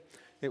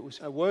It was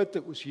a word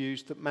that was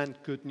used that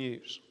meant good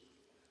news.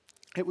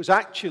 It was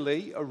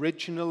actually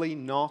originally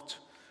not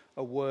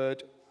a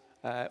word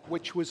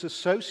which was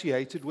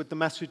associated with the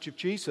message of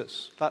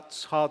Jesus.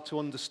 That's hard to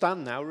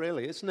understand now,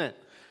 really, isn't it?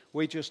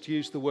 We just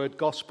use the word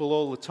gospel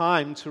all the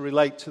time to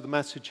relate to the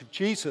message of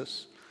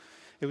Jesus.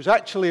 It was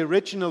actually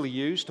originally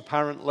used,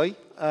 apparently,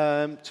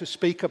 to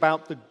speak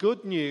about the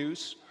good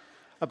news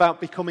about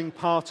becoming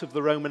part of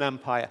the Roman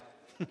Empire.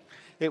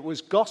 It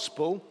was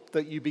gospel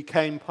that you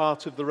became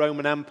part of the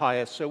Roman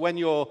Empire. So when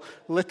your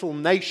little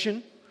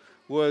nation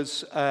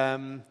was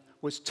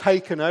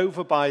taken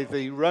over by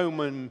the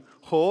Roman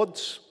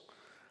hordes,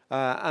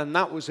 and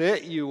that was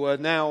it, you were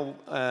now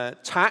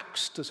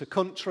taxed as a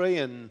country,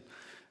 and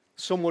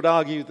some would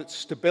argue that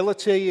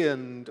stability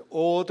and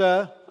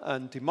order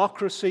and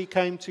democracy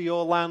came to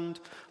your land,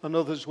 and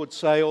others would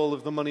say all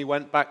of the money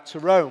went back to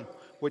Rome.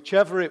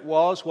 Whichever it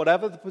was,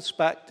 whatever the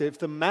perspective,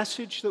 the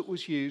message that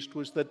was used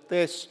was that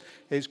this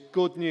is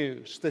good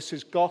news. This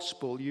is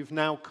gospel. You've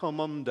now come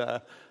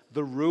under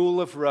the rule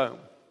of Rome.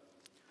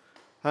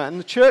 And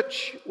the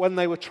church, when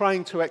they were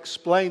trying to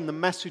explain the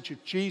message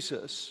of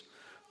Jesus,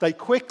 they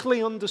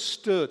quickly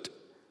understood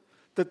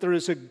that there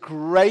is a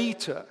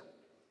greater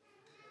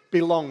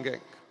belonging.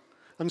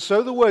 And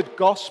so the word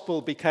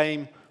gospel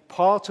became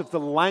part of the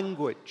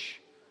language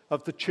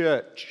of the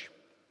church.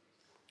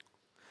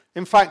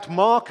 In fact,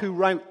 Mark, who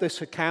wrote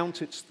this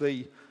account, it's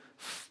the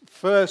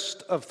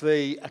first of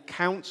the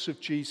accounts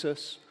of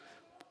Jesus.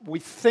 We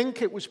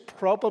think it was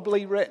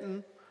probably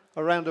written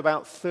around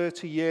about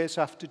 30 years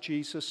after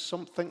Jesus,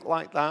 something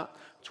like that,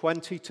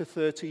 20 to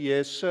 30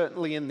 years,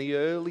 certainly in the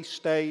early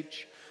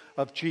stage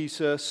of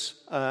Jesus,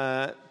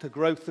 the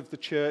growth of the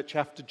church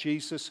after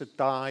Jesus had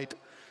died,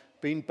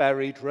 been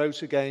buried,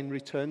 rose again,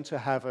 returned to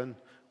heaven.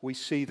 We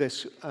see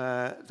this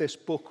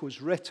book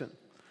was written.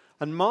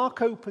 And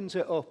Mark opens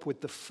it up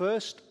with the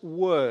first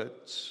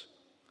words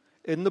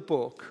in the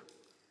book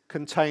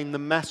contain the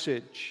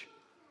message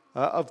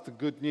of the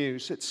good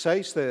news. It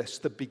says this: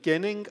 the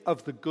beginning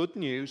of the good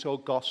news, or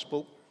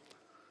gospel,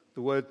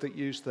 the word that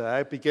used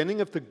there, beginning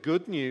of the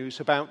good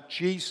news about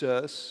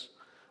Jesus,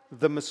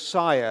 the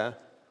Messiah,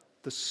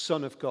 the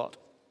Son of God.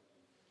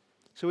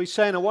 So he's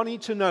saying, I want you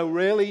to know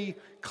really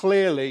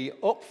clearly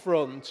up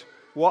front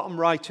what I'm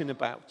writing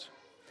about.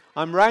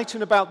 I'm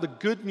writing about the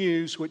good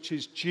news, which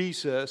is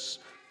Jesus,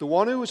 the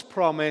one who was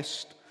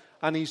promised,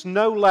 and he's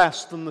no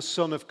less than the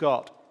Son of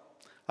God.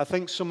 I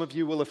think some of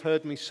you will have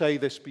heard me say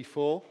this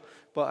before,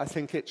 but I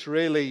think it's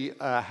really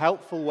a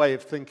helpful way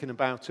of thinking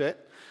about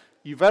it.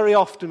 You very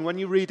often, when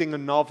you're reading a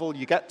novel,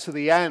 you get to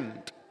the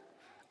end,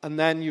 and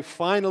then you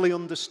finally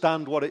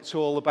understand what it's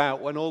all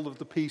about when all of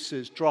the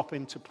pieces drop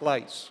into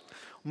place.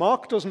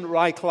 Mark doesn't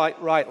write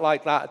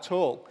like that at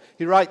all.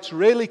 He writes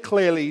really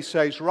clearly. He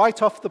says,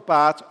 right off the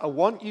bat, I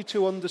want you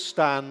to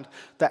understand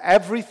that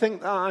everything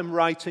that I'm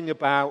writing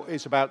about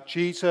is about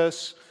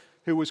Jesus,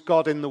 who was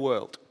God in the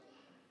world.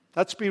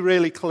 Let's be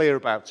really clear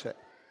about it.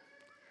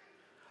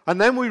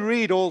 And then we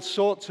read all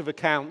sorts of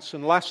accounts,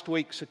 and last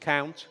week's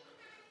account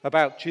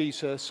about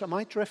Jesus. Am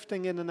I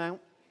drifting in and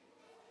out?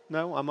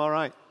 No, I'm all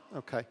right.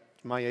 Okay,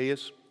 my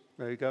ears.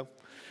 There you go.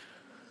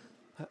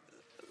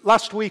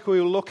 Last week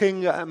we were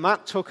looking,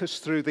 Matt took us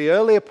through the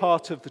earlier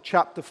part of the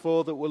chapter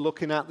 4 that we're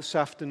looking at this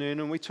afternoon,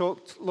 and we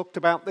looked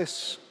about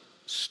this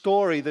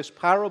story, this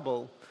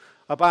parable,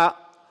 about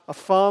a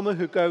farmer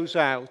who goes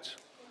out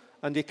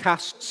and he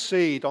casts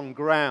seed on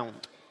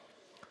ground.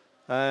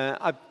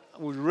 I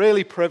was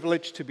really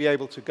privileged to be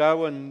able to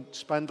go and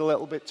spend a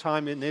little bit of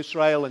time in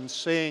Israel and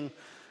seeing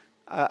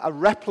a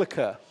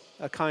replica,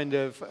 a kind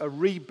of a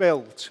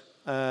rebuilt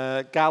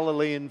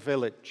Galilean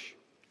village.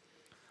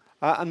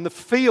 And the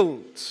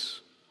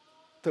fields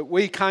that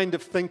we kind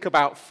of think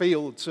about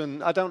fields,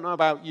 and I don't know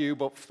about you,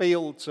 but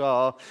fields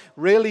are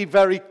really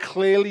very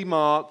clearly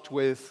marked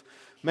with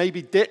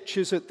maybe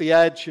ditches at the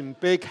edge and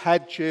big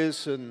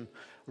hedges and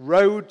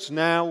roads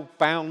now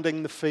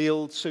bounding the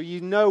field. So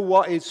you know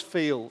what is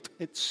field.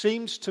 It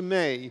seems to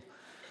me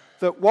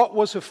that what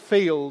was a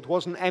field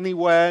wasn't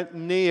anywhere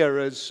near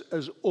as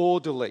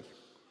orderly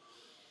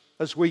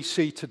as we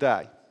see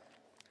today.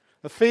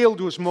 A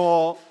field was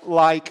more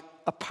like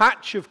a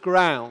patch of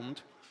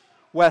ground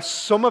where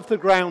some of the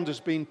ground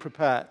has been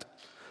prepared.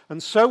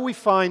 And so we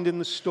find in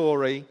the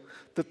story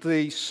that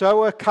the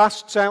sower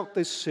casts out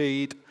this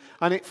seed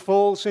and it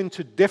falls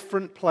into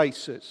different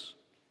places.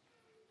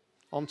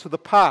 Onto the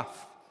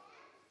path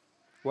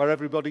where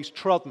everybody's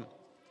trodden.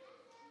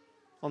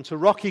 Onto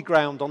rocky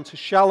ground, onto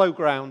shallow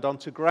ground,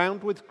 onto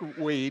ground with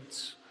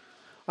weeds.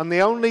 And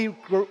the only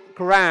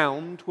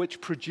ground which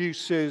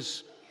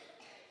produces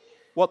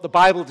what the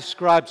Bible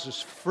describes as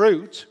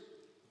fruit,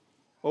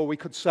 or we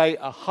could say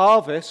a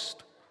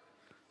harvest.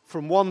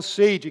 From one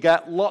seed you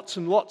get lots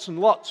and lots and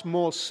lots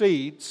more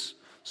seeds.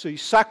 So you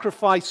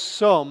sacrifice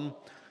some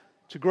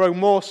to grow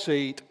more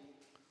seed.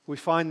 We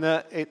find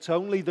that it's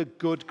only the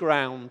good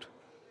ground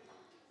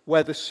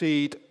where the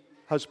seed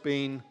has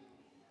been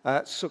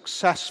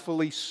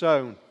successfully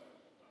sown.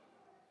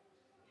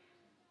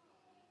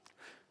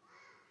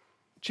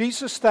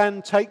 Jesus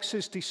then takes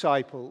his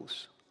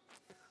disciples,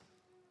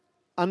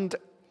 and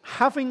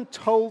having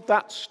told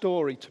that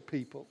story to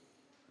people,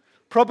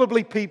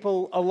 probably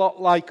people a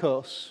lot like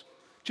us,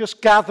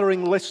 just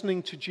gathering,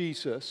 listening to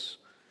Jesus,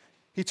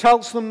 he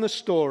tells them the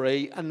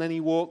story and then he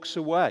walks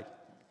away.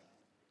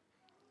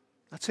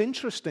 That's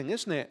interesting,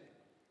 isn't it?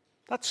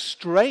 That's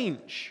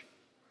strange.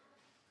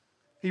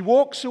 He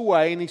walks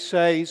away and he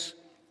says,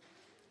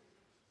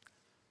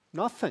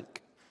 nothing.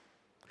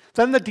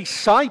 Then the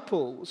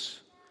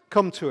disciples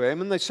come to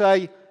him and they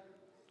say,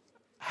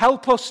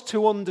 help us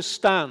to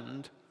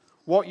understand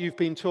what you've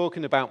been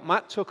talking about.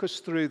 Matt took us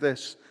through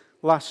this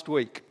last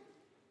week.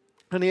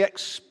 And he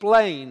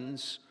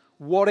explains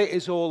what it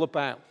is all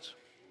about.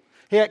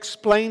 He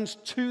explains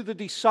to the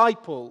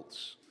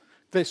disciples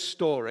this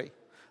story.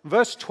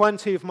 Verse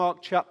 20 of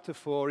Mark chapter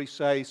 4, he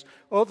says,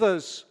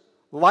 others,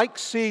 like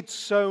seeds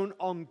sown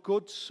on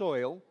good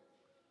soil,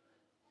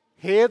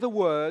 hear the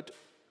word,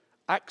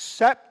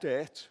 accept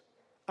it,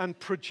 and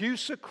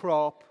produce a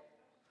crop,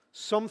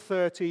 some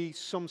 30,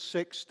 some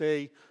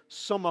 60,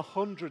 some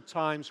 100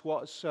 times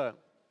what is sown.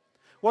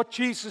 What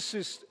Jesus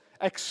is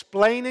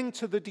explaining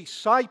to the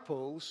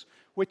disciples,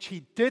 which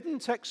he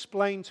didn't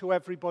explain to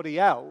everybody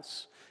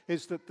else,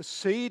 is that the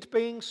seed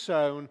being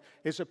sown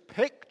is a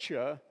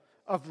picture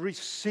of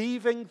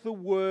receiving the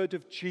word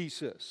of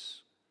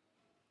Jesus.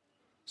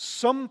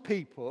 Some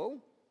people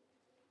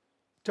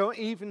don't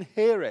even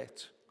hear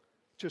it,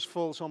 just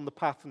falls on the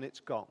path and it's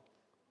gone.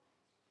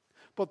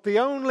 But the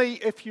only,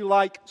 if you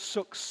like,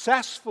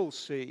 successful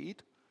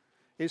seed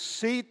is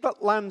seed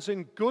that lands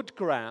in good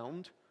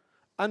ground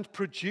and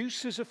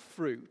produces a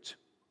fruit,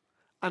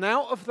 and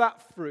out of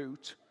that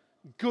fruit,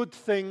 good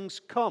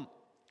things come.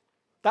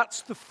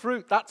 That's the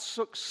fruit, that's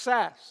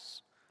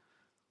success.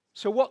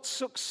 So what's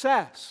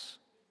success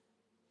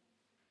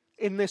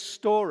in this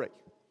story?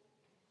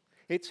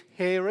 It's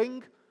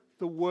hearing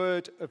the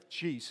word of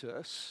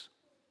Jesus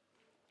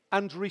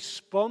and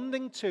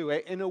responding to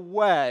it in a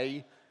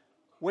way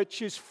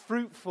which is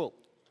fruitful.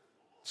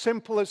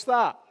 Simple as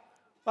that.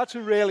 That's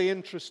a really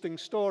interesting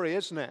story,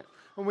 isn't it?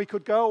 And we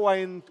could go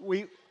away and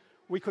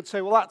we could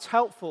say, well, that's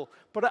helpful.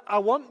 But I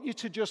want you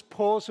to just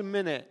pause a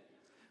minute,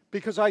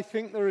 because I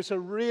think there is a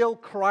real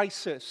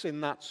crisis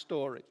in that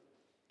story.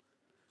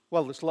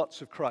 Well, there's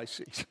lots of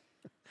crises.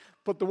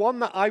 But the one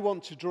that I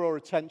want to draw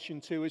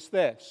attention to is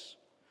this.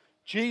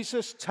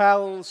 Jesus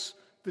tells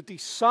the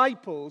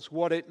disciples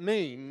what it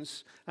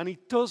means, and he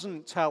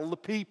doesn't tell the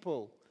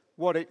people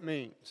what it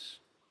means.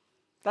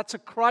 That's a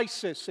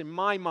crisis in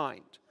my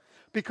mind.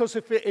 Because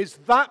if it is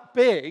that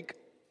big,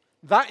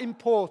 that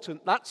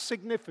important, that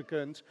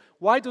significant,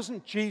 why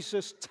doesn't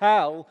Jesus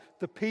tell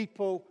the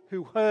people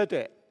who heard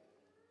it?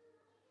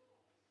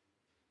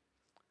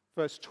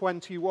 Verse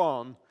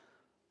 21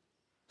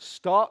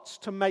 starts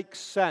to make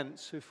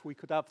sense. If we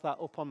could have that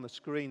up on the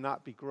screen,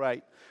 that'd be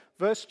great.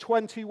 Verse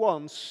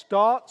 21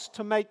 starts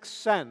to make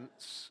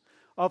sense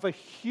of a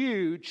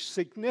huge,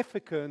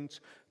 significant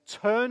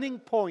turning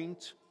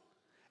point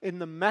in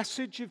the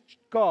message of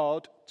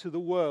God to the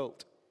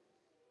world.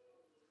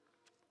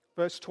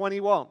 Verse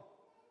 21,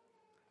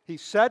 he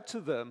said to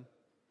them,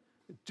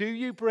 do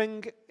you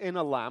bring in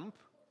a lamp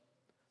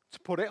to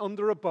put it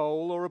under a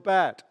bowl or a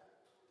bed?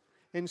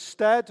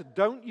 Instead,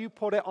 don't you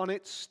put it on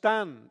its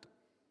stand?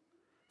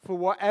 For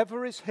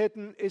whatever is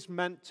hidden is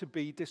meant to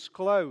be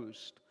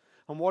disclosed,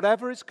 and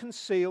whatever is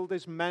concealed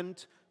is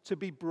meant to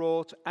be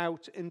brought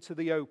out into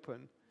the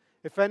open.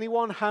 If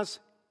anyone has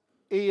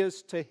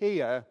ears to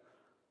hear,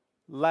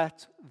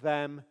 let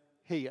them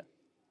hear.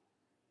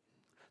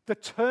 The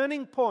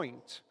turning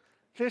point,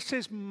 this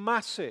is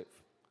massive.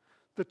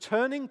 The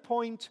turning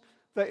point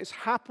that is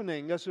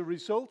happening as a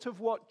result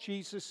of what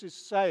Jesus is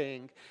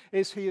saying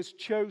is he has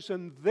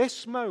chosen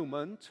this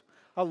moment,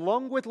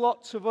 along with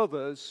lots of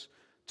others,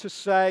 to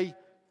say,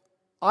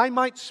 I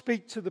might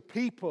speak to the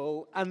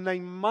people and I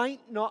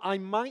might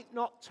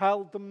not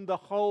tell them the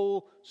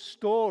whole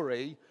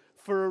story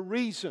for a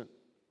reason.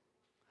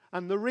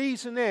 And the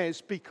reason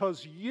is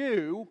because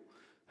you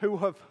who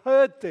have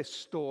heard this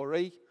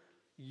story,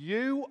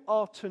 you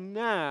are to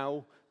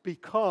now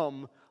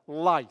become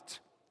light.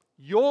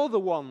 You're the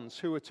ones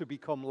who are to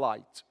become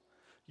light.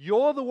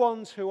 You're the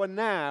ones who are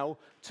now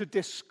to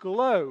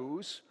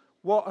disclose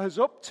what has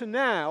up to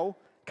now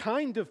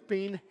kind of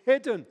been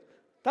hidden.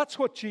 That's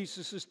what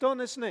Jesus has done,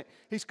 isn't it?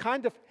 He's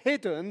kind of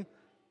hidden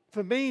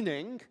the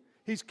meaning.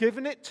 He's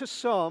given it to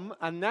some,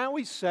 and now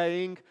he's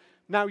saying,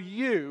 now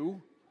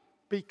you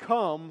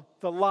become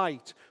the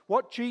light.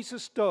 What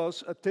Jesus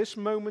does at this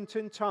moment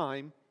in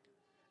time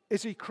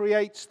is he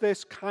creates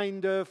this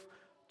kind of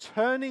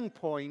turning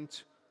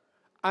point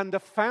and a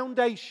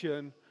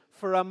foundation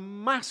for a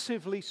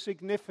massively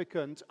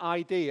significant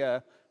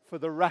idea for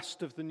the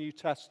rest of the New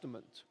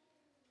Testament.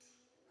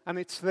 And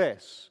it's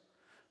this,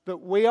 that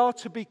we are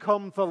to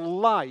become the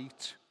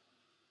light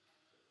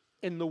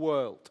in the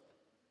world.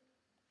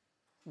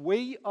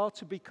 We are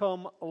to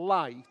become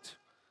light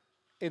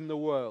in the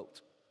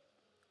world.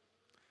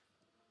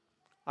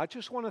 I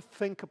just want to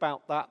think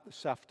about that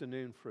this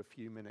afternoon for a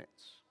few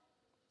minutes.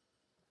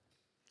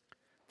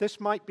 this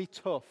might be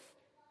tough.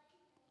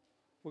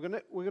 We're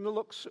going to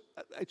look,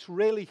 it's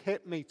really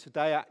hit me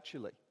today,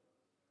 actually.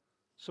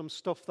 Some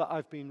stuff that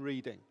I've been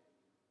reading.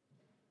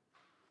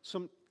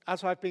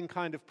 As I've been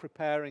kind of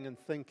preparing and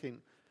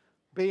thinking,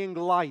 being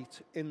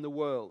light in the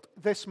world.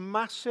 This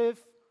massive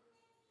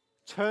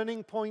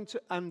turning point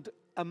and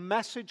a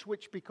message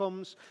which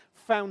becomes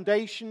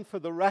foundation for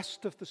the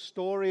rest of the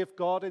story of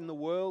God in the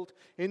world,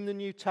 in the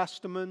New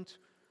Testament,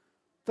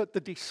 that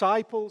the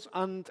disciples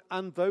and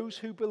those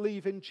who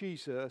believe in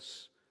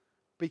Jesus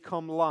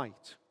become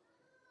light.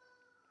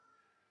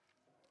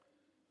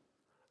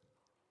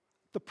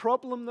 The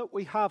problem that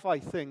we have, I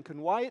think,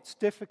 and why it's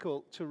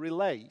difficult to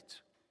relate,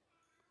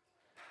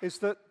 is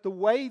that the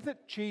way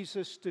that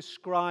Jesus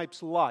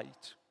describes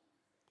light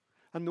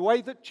and the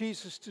way that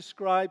Jesus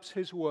describes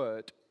his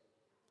word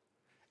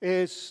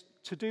is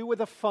to do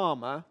with a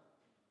farmer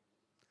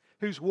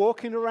who's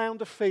walking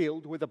around a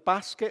field with a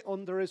basket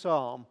under his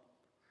arm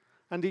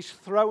and he's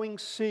throwing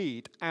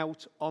seed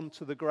out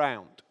onto the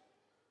ground.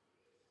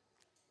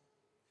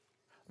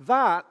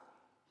 That,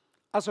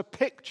 as a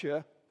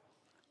picture,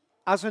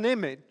 as an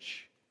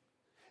image,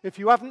 if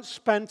you haven't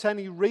spent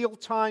any real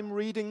time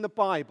reading the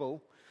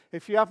Bible,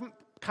 if you haven't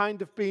kind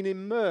of been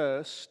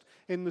immersed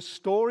in the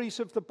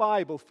stories of the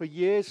Bible for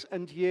years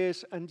and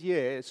years and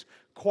years,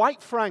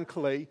 quite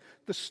frankly,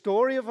 the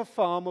story of a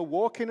farmer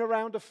walking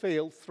around a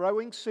field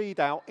throwing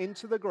seed out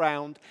into the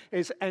ground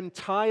is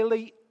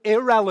entirely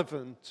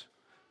irrelevant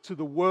to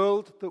the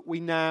world that we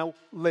now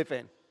live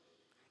in.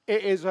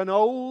 It is an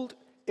old,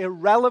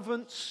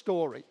 irrelevant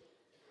story.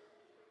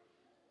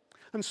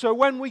 And so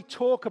when we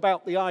talk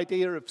about the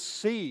idea of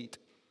seed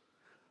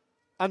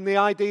and the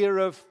idea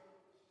of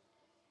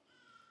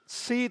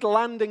seed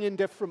landing in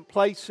different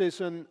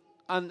places and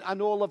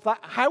all of that,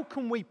 how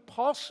can we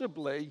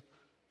possibly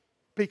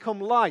become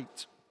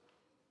light?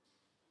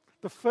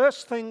 The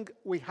first thing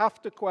we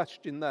have to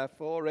question,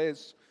 therefore,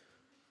 is,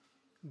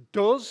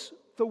 does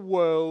the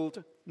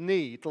world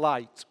need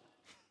light?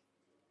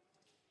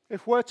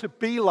 If we're to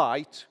be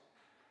light,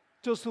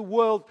 does the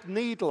world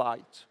need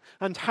light?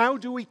 And how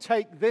do we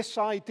take this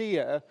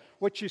idea,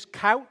 which is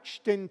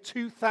couched in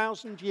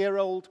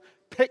 2,000-year-old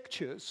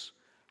pictures,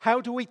 how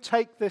do we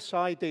take this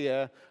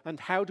idea and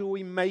how do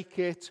we make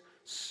it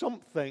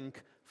something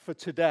for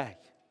today?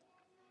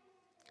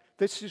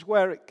 This is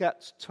where it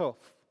gets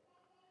tough.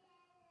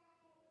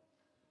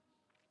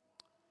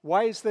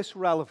 Why is this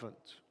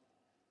relevant?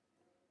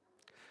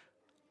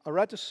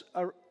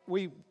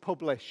 We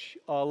publish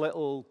our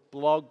little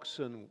blogs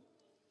and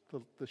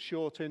the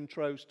short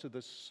intros to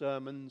the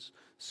sermons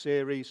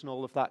series and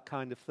all of that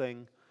kind of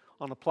thing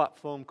on a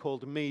platform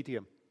called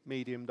Medium,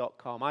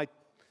 medium.com. I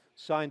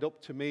signed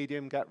up to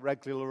Medium, get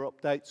regular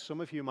updates.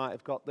 Some of you might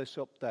have got this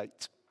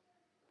update.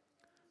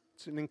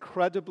 It's an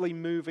incredibly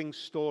moving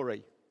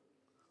story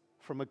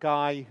from a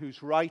guy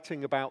who's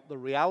writing about the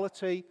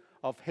reality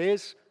of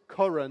his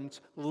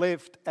current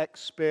lived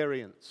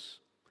experience.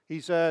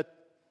 He's a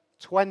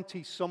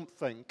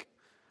 20-something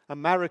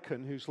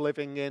American who's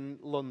living in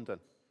London.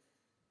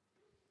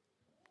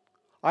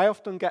 I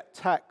often get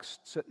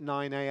texts at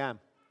 9 a.m.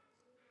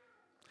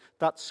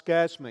 That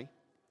scares me.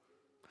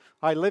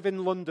 I live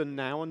in London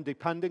now, and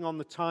depending on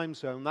the time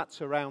zone,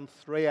 that's around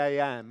 3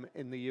 a.m.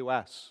 in the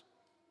US.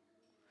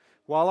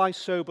 While I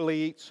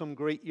soberly eat some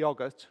Greek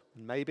yogurt,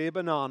 and maybe a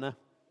banana,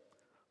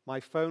 my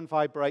phone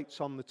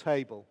vibrates on the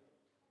table.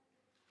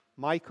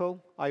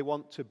 Michael, I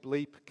want to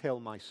bleep kill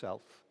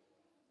myself.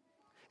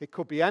 It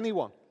could be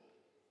anyone.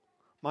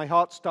 My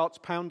heart starts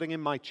pounding in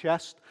my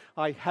chest.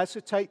 I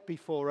hesitate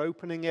before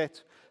opening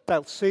it.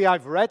 They'll see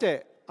I've read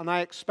it, and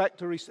I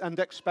expect a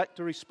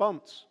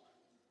response.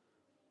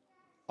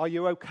 Are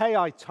you okay?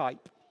 I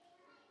type.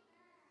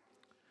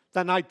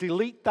 Then I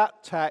delete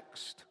that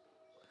text,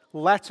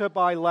 letter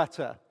by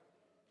letter.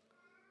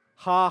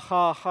 Ha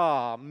ha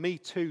ha, me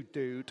too,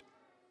 dude.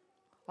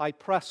 I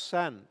press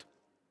send.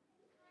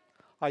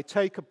 I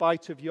take a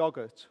bite of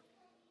yogurt.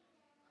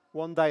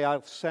 One day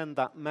I'll send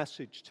that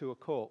message to a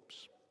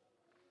corpse.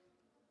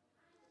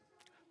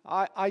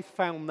 I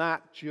found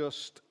that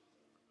just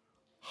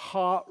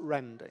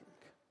heart-rending,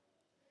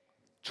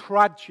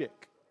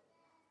 tragic.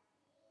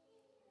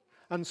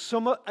 And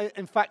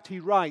in fact, he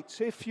writes,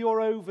 if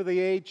you're over the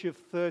age of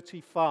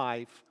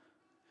 35,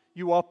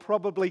 you are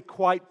probably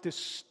quite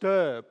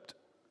disturbed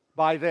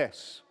by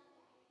this.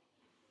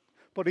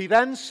 But he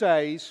then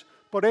says,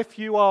 but if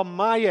you are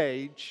my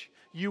age,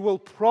 you will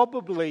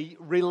probably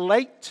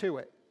relate to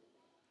it.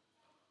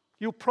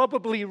 You'll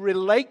probably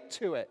relate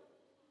to it.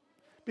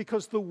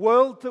 Because the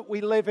world that we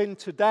live in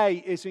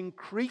today is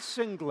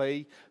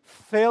increasingly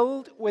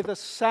filled with a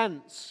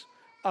sense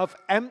of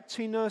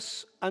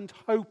emptiness and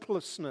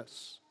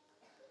hopelessness.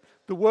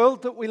 The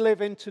world that we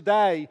live in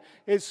today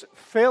is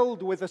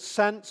filled with a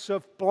sense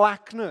of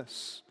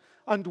blackness.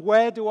 And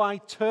where do I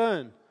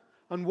turn?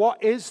 And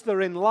what is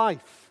there in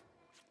life?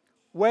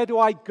 Where do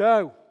I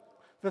go?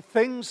 The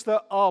things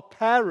that our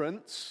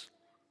parents,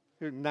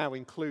 who now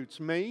includes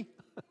me,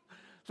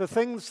 the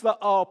things that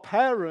our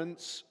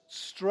parents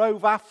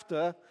strove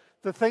after,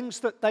 the things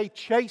that they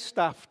chased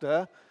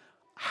after,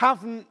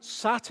 haven't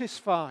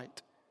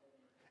satisfied.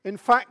 In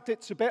fact,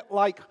 it's a bit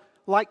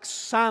like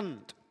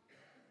sand.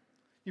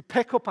 You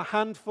pick up a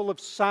handful of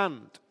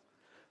sand.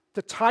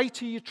 The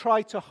tighter you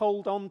try to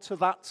hold on to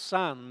that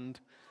sand,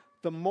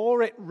 the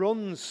more it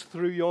runs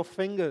through your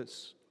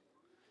fingers.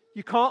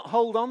 You can't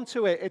hold on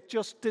to it. It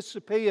just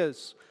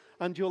disappears,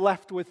 and you're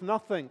left with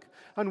nothing.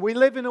 And we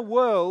live in a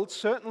world,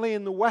 certainly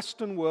in the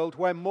Western world,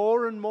 where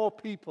more and more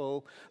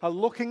people are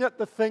looking at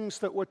the things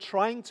that we're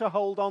trying to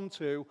hold on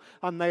to,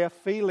 and they are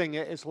feeling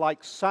it is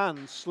like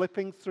sand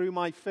slipping through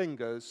my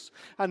fingers.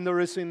 And there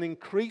is an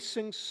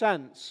increasing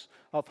sense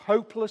of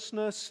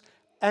hopelessness,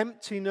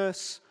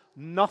 emptiness,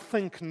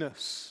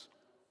 nothingness.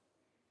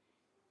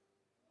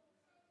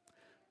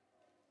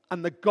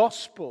 And the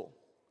gospel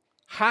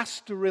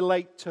has to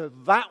relate to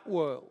that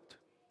world.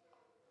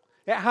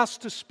 It has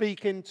to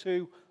speak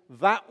into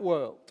that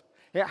world.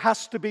 It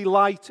has to be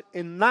light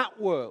in that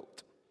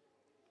world.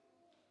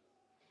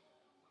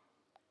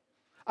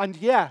 And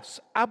yes,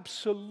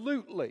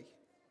 absolutely,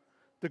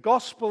 the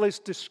gospel is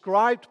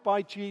described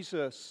by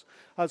Jesus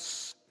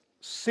as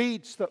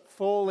seeds that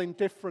fall in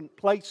different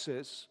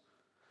places,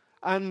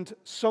 and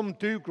some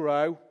do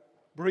grow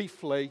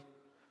briefly,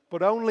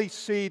 but only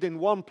seed in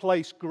one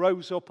place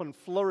grows up and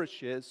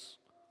flourishes.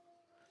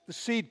 The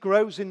seed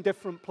grows in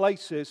different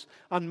places,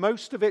 and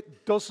most of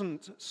it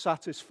doesn't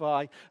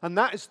satisfy. And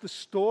that is the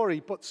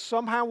story. But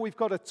somehow we've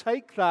got to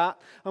take that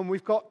and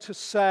we've got to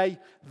say,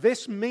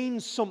 this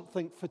means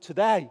something for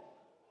today.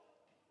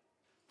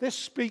 This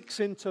speaks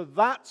into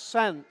that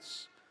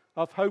sense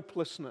of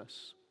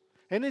hopelessness.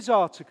 In his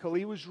article,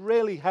 he was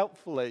really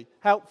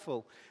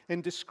helpful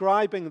in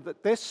describing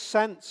that this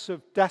sense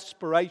of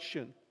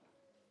desperation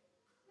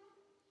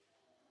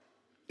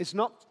is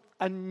not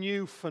a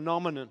new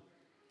phenomenon.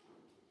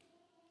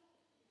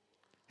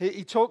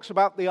 He talks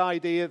about the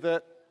idea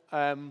that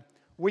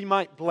we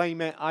might blame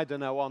it, I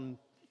don't know, on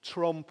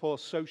Trump or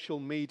social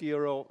media,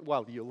 or,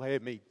 well, you'll hear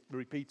me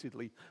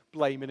repeatedly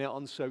blaming it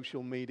on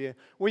social media.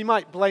 We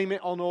might blame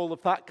it on all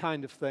of that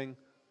kind of thing.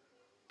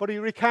 But he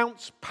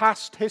recounts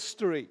past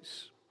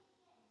histories.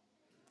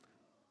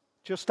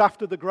 Just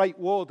after the Great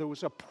War, there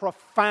was a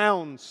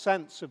profound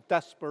sense of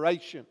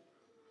desperation,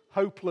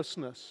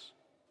 hopelessness.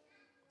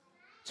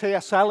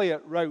 T.S.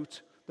 Eliot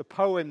wrote the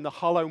poem, The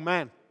Hollow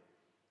Man,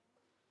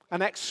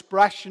 an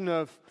expression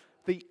of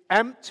the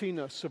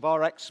emptiness of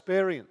our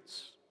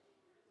experience.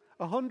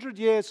 100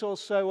 years or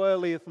so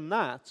earlier than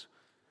that,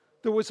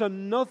 there was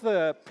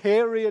another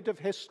period of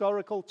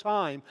historical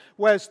time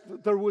where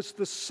there was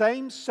the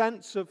same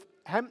sense of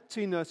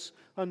emptiness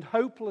and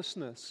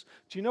hopelessness.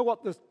 Do you know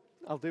what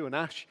I'll do an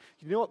ash.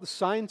 Do you know what the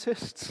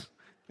scientists,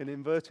 in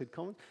inverted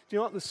commas, do you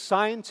know what the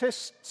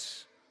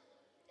scientists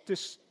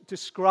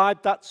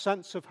described that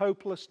sense of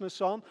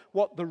hopelessness on?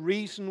 What the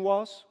reason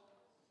was?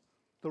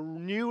 The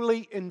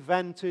newly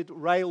invented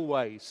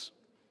railways.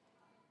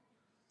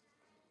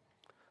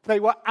 They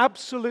were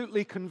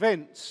absolutely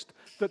convinced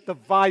that the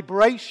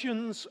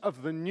vibrations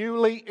of the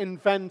newly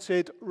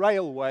invented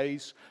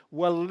railways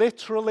were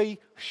literally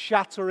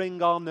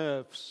shattering our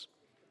nerves.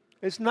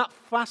 Isn't that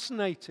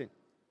fascinating?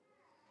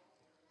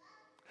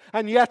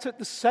 And yet at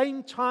the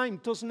same time,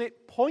 doesn't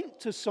it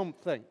point to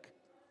something?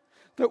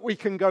 That we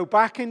can go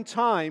back in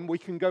time, we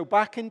can go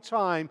back in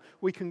time,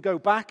 we can go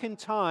back in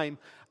time,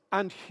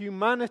 and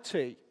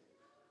humanity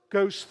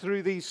goes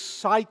through these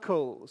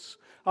cycles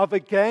of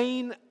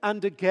again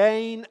and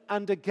again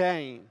and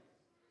again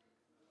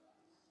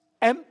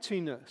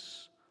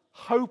emptiness,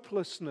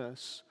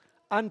 hopelessness,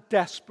 and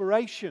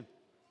desperation.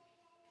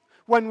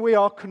 When we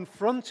are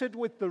confronted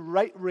with the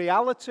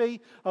reality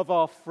of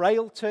our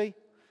frailty,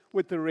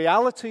 with the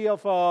reality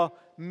of our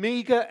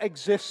meager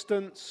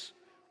existence,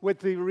 with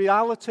the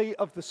reality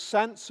of the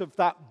sense of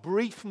that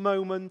brief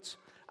moment,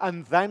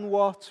 and then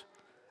what?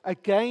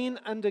 Again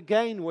and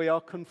again we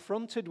are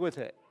confronted with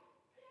it.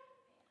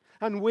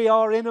 And we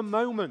are in a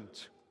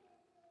moment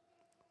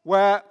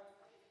where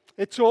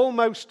it's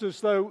almost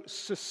as though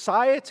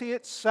society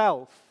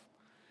itself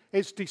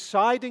is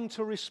deciding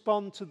to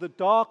respond to the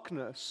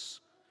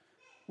darkness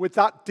with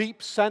that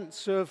deep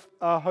sense of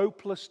a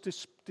hopeless,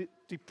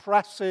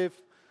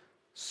 depressive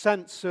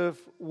sense of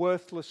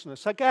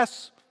worthlessness. I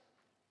guess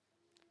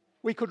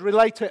we could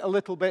relate it a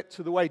little bit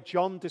to the way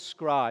John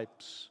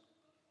describes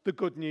the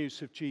good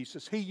news of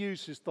Jesus. He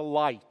uses the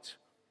light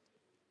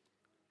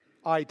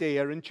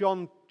idea. In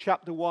John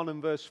chapter 1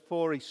 and verse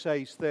 4, he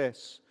says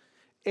this: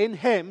 in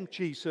him,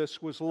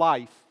 Jesus, was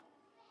life,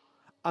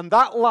 and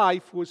that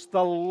life was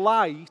the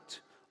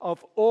light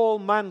of all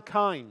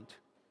mankind.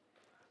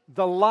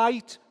 The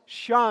light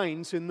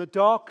shines in the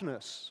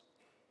darkness,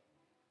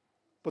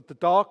 but the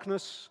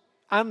darkness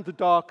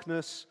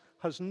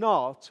has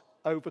not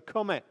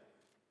overcome it.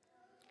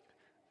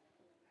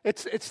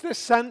 It's this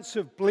sense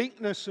of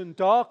bleakness and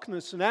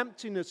darkness and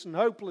emptiness and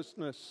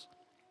hopelessness.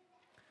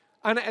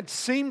 And it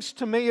seems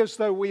to me as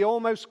though we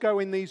almost go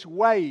in these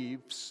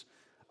waves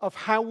of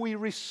how we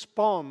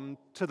respond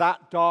to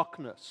that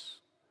darkness.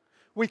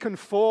 We can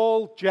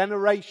fall,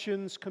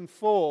 generations can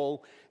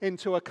fall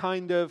into a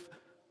kind of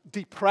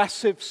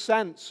depressive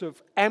sense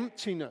of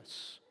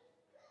emptiness.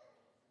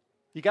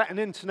 You get an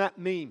internet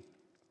meme.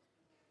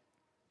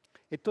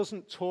 It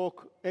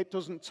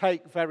doesn't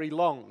take very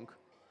long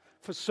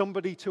for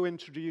somebody to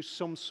introduce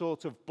some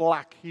sort of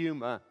black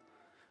humor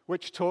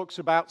which talks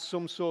about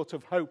some sort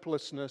of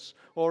hopelessness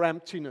or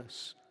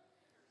emptiness.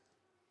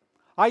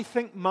 I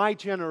think my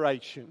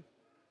generation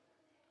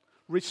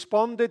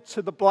responded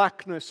to the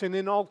blackness in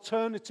an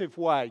alternative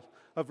way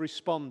of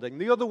responding.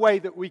 The other way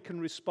that we can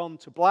respond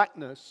to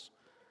blackness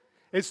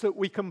is that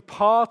we can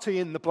party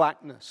in the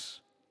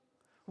blackness.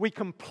 We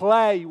can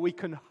play, we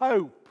can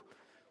hope,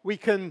 we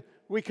can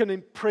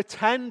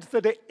pretend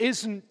that it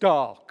isn't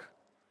dark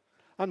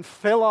and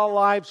fill our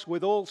lives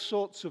with all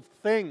sorts of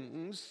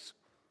things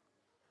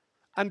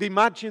and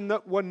imagine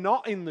that we're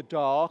not in the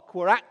dark,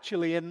 we're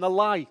actually in the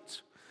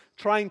light,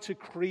 trying to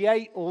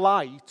create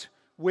light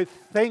with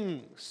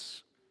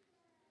things.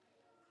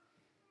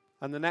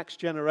 And the next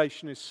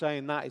generation is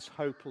saying that is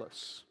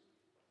hopeless.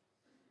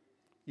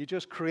 You're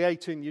just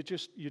creating, you're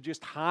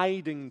just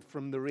hiding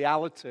from the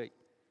reality.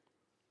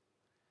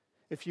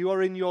 If you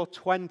are in your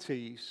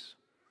 20s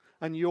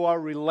and you are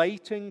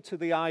relating to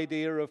the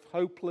idea of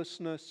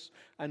hopelessness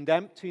and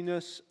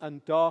emptiness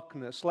and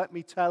darkness, let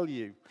me tell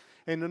you,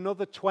 in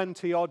another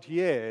 20-odd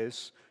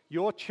years,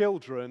 your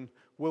children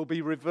will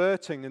be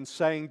reverting and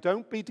saying,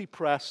 don't be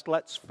depressed,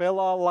 let's fill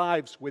our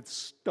lives with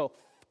stuff.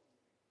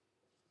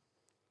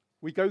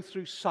 We go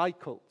through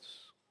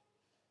cycles.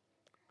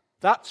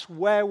 That's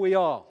where we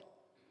are.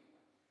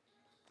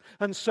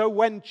 And so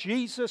when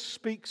Jesus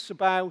speaks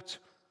about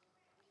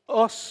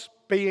us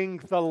being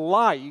the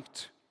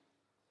light,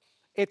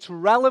 it's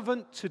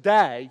relevant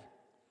today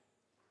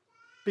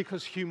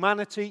because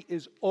humanity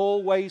is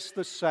always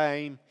the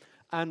same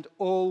and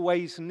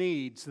always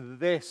needs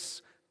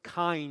this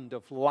kind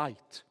of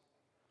light.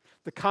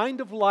 The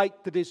kind of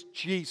light that is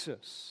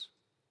Jesus.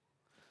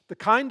 The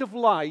kind of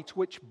light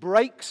which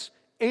breaks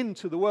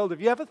into the world.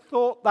 Have you ever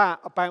thought that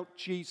about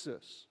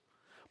Jesus?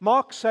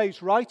 Mark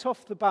says right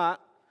off the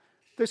bat,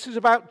 this is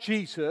about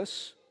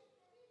Jesus,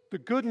 the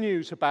good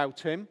news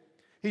about him.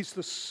 He's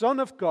the Son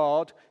of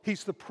God.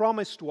 He's the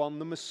promised one,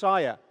 the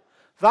Messiah.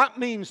 That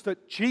means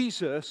that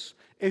Jesus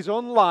is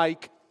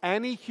unlike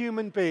any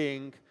human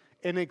being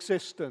in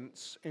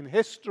existence, in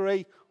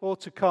history or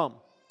to come.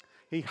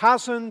 He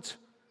hasn't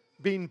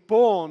been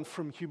born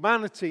from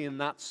humanity in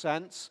that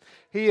sense.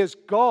 He is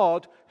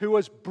God who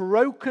has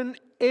broken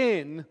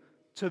in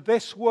to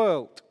this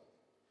world.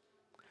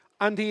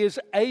 And he is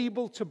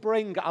able to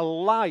bring a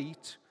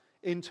light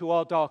into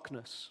our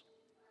darkness.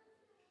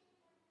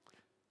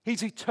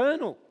 He's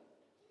eternal.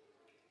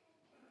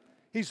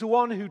 He's the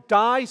one who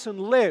dies and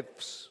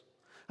lives.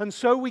 And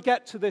so we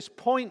get to this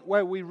point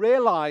where we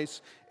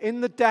realize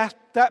in the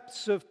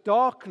depths of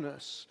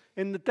darkness,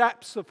 in the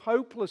depths of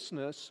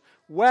hopelessness,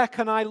 where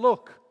can I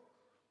look?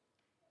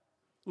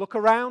 Look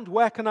around,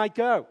 where can I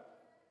go?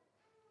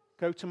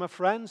 Go to my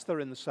friends, they're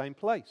in the same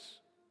place.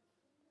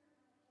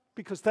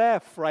 Because they're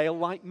frail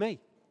like me.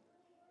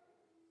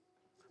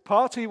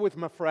 Party with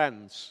my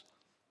friends.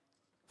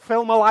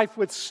 Fill my life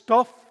with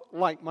stuff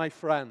like my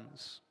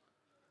friends.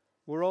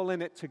 We're all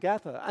in it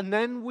together. And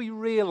then we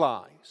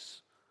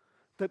realize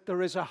that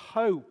there is a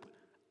hope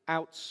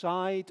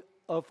outside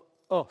of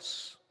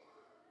us.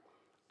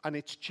 And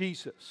it's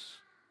Jesus.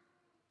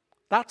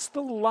 That's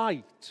the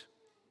light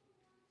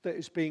that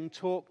is being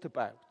talked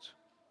about.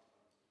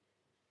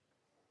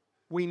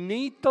 We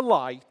need the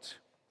light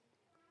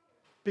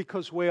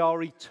because we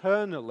are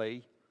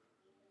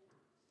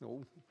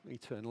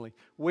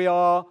we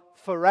are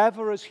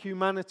forever as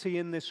humanity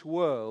in this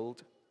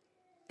world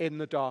in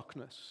the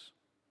darkness.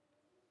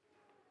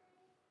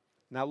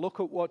 Now look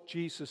at what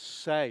Jesus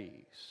says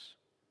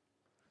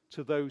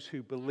to those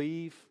who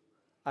believe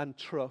and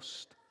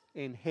trust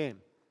in him.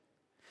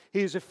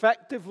 He is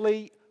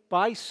effectively,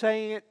 by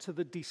saying it to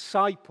the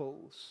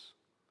disciples,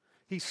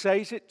 he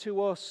says it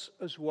to us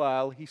as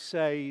well. He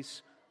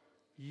says,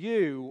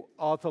 you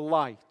are the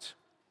light.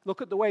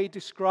 Look at the way he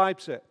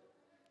describes it.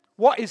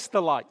 What is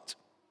the light?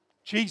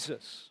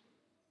 Jesus.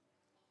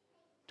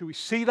 Do we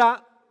see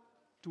that?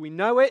 Do we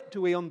know it?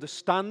 Do we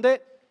understand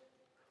it?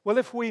 Well,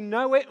 if we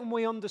know it and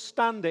we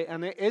understand it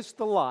and it is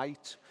the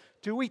light,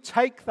 do we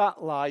take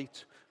that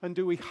light and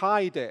do we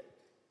hide it?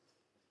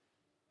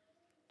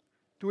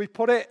 Do we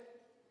put it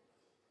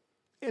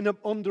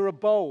under a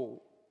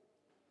bowl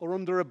or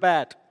under a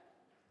bed?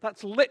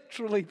 That's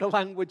literally the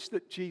language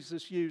that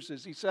Jesus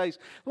uses. He says,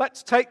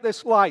 let's take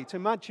this light.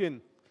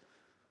 Imagine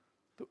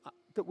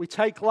that we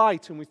take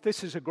light, and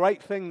this is a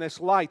great thing, this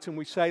light, and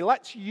we say,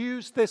 let's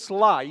use this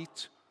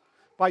light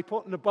by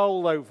putting a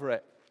bowl over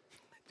it.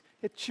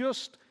 It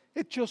just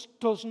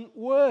doesn't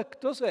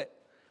work, does it?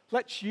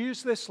 Let's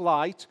use this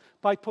light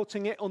by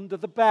putting it under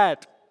the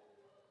bed.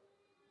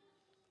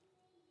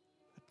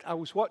 I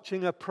was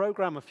watching a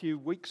program a few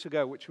weeks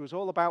ago which was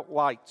all about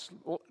lights.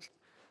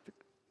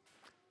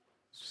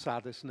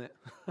 Sad, isn't it?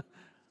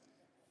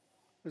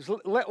 There's a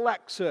little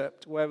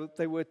excerpt where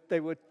they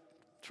were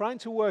trying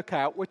to work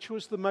out which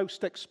was the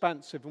most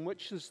expensive and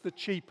which is the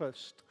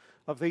cheapest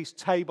of these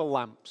table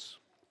lamps.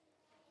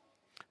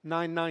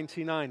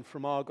 $9.99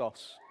 from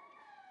Argos.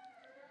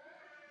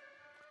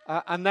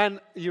 And then,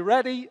 you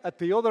ready? At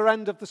the other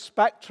end of the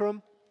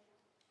spectrum,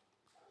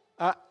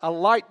 a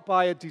light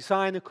by a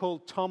designer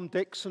called Tom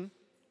Dixon.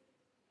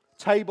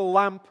 Table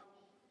lamp,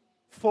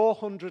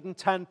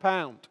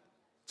 £410.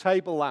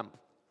 Table lamp.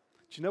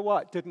 Do you know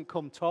what? It didn't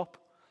come top.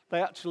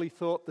 They actually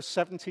thought the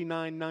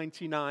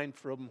 $79.99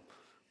 from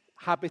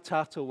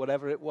Habitat or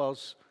whatever it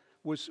was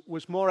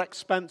more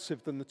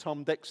expensive than the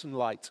Tom Dixon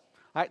light.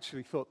 I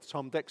actually thought the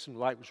Tom Dixon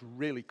light was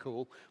really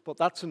cool, but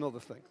that's another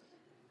thing.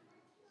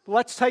 But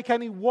let's take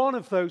any one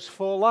of those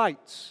four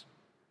lights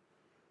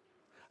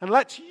and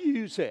let's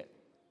use it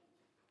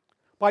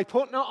by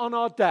putting it on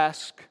our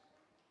desk,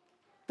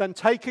 then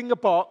taking a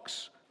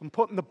box and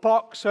putting the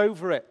box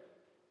over it.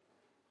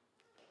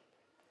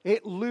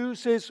 It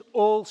loses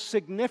all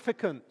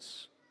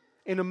significance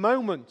in a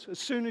moment. As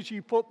soon as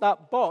you put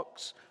that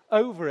box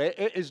over it,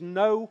 it is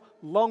no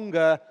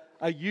longer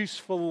a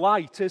useful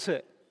light, is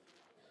it?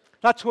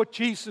 That's what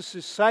Jesus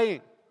is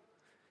saying.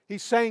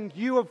 He's saying,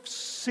 you have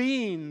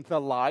seen the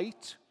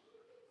light,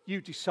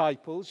 you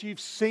disciples, you've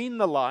seen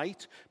the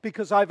light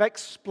because I've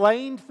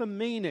explained the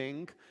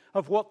meaning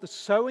of what the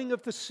sowing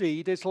of the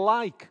seed is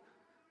like.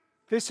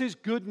 This is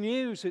good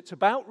news. It's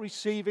about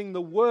receiving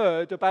the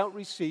word, about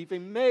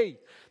receiving me.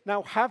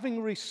 Now,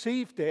 having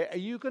received it, are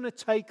you going to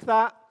take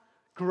that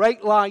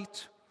great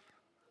light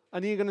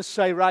and you're going to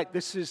say, right,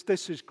 this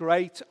is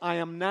great. I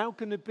am now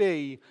going to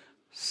be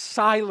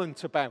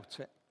silent about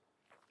it.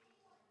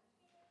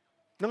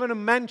 I'm not going to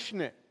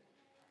mention it.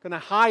 I'm going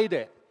to hide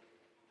it.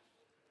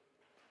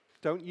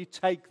 Don't you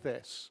take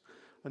this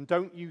and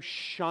don't you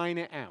shine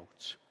it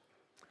out.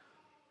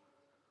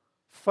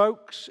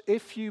 Folks,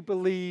 if you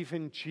believe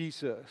in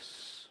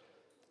Jesus,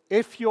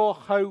 if your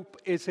hope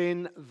is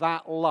in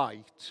that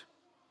light,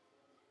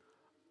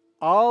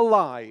 our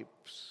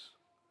lives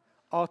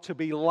are to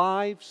be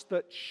lives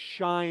that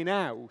shine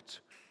out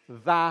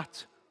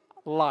that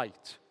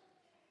light.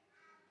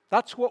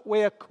 That's what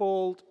we are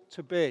called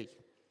to be.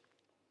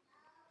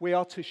 We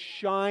are to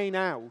shine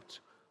out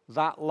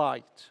that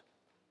light.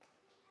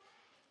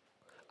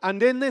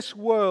 And in this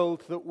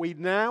world that we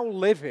now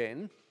live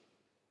in,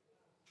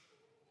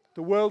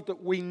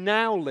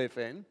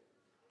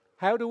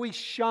 how do we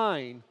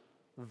shine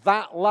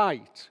that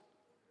light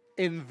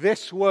in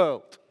this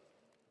world?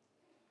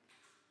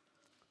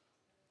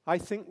 I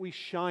think we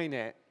shine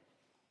it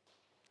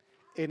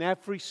in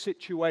every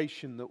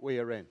situation that we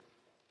are in.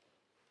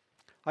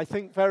 I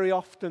think very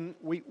often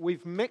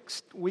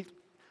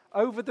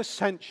over the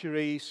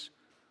centuries,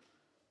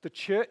 the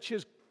church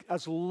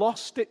has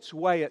lost its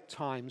way at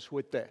times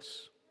with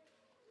this.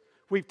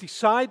 We've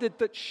decided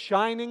that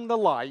shining the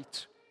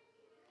light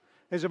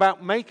is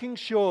about making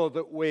sure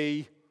that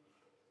we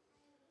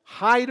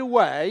hide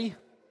away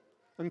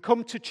and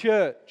come to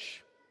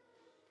church.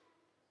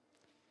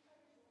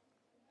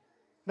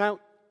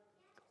 Now,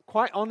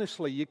 quite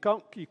honestly, you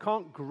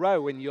can't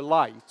grow in your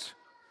light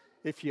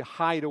if you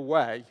hide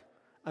away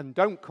and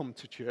don't come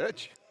to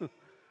church.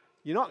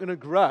 You're not going to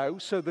grow,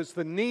 so there's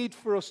the need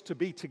for us to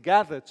be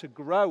together to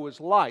grow as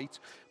light.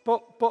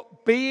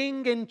 But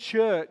being in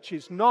church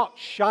is not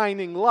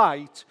shining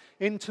light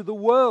into the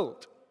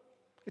world.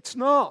 It's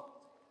not.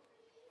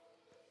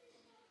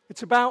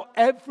 It's about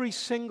every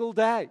single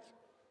day.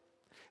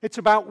 It's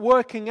about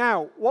working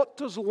out, what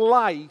does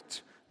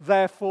light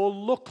therefore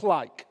look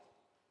like?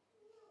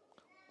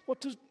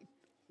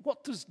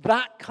 What does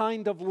that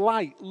kind of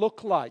light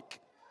look like?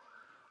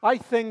 I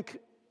think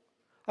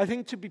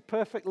to be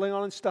perfectly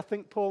honest, I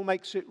think Paul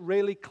makes it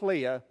really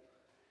clear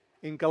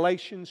in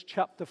Galatians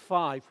chapter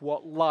 5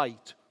 what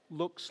light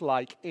looks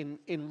like in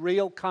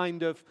real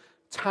kind of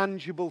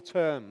tangible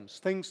terms,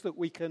 things that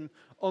we can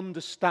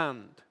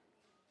understand.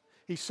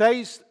 He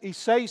says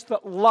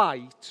that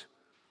light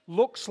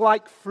looks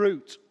like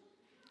fruit.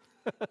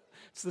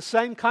 It's the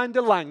same kind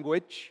of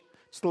language.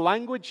 It's the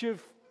language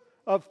of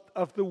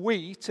the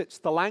wheat. It's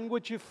the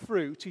language of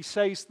fruit. He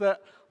says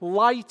that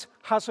light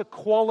has a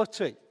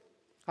quality.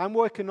 I'm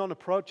working on a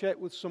project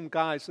with some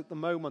guys at the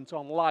moment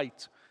on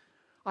light.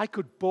 I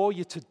could bore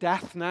you to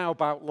death now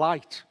about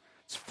light.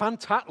 It's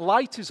fantastic.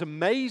 Light is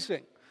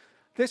amazing.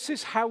 This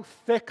is how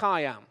thick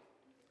I am.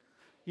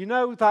 You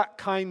know that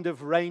kind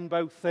of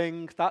rainbow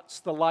thing? That's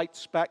the light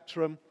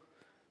spectrum.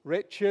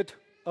 Richard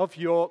of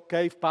York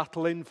gave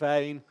battle in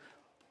vain.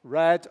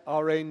 Red,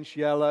 orange,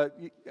 yellow,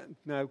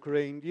 no,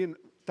 green,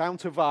 down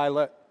to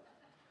violet.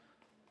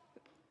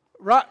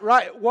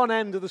 Right at one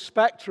end of the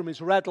spectrum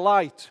is red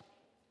light.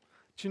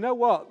 Do you know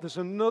what?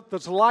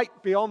 There's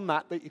light beyond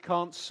that you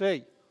can't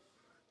see.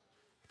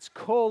 It's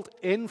called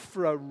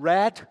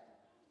infrared.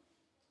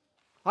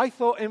 I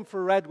thought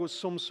infrared was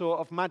some sort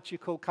of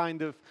magical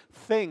kind of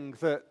thing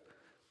that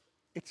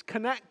it's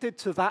connected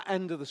to that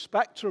end of the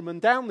spectrum. And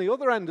down the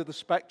other end of the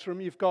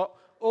spectrum, you've got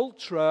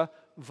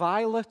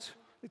ultraviolet.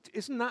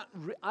 Isn't that,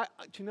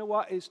 do you know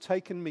what? It's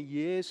taken me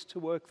years to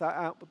work that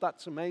out, but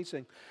that's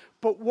amazing.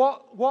 But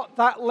what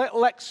that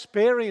little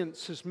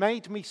experience has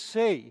made me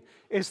see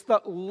is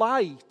that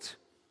light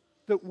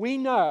that we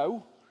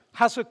know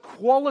has a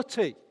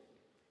quality.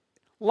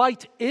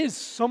 Light is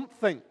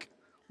something.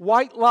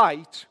 White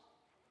light,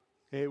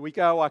 here we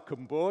go, I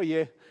can bore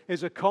you,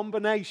 is a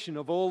combination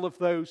of all of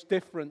those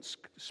different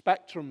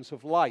spectrums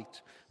of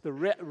light. The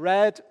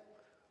red,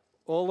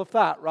 all of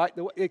that, right?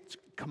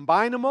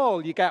 Combine them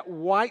all, you get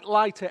white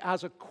light. It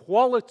has a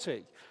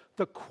quality.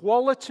 The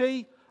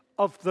quality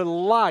of the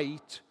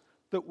light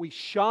that we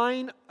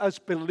shine as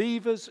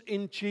believers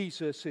in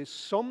Jesus is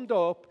summed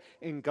up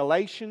in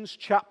Galatians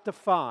chapter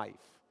 5.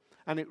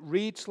 And it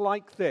reads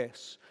like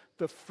this: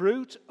 the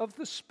fruit of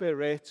the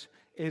Spirit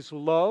is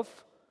love,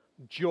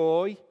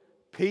 joy,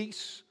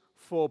 peace,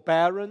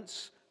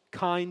 forbearance,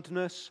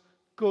 kindness,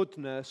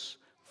 goodness,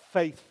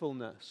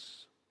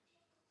 faithfulness.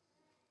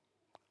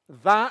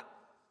 That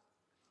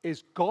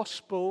is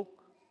gospel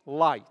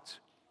light.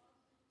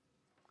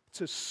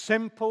 It's as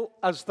simple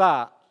as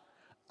that,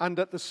 and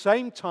at the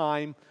same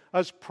time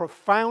as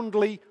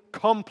profoundly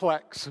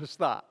complex as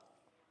that.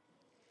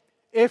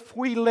 If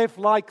we live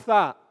like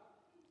that,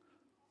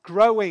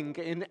 growing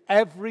in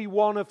every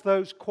one of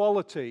those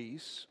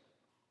qualities,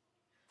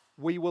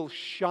 we will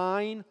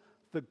shine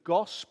the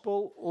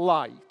gospel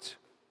light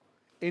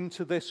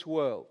into this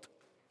world.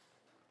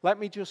 Let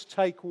me just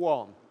take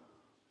one.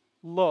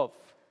 Love.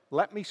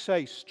 Let me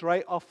say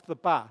straight off the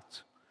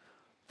bat,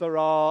 there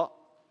are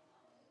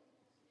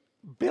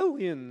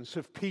billions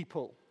of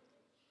people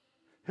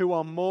who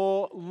are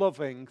more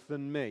loving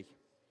than me.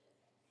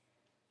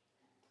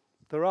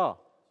 There are.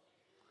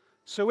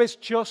 So is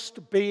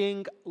just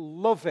being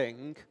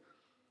loving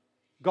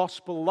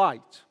gospel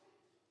light?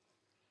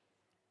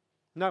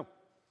 No,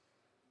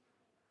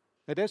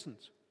 it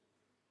isn't.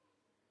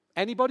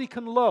 Anybody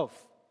can love,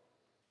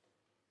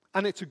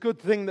 and it's a good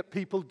thing that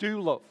people do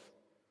love.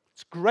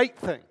 It's a great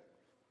thing.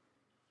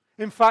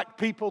 In fact,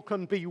 people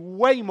can be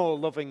way more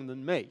loving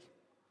than me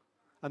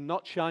and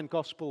not shine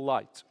gospel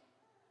light.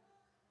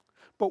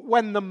 But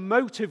when the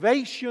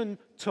motivation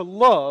to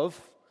love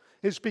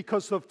is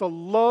because of the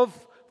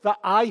love that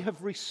I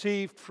have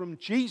received from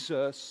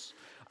Jesus,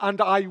 and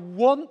I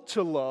want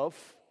to love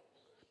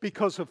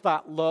because of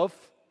that love,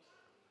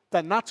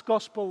 then that's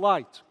gospel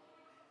light.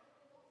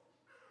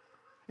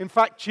 In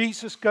fact,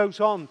 Jesus goes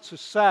on to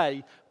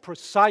say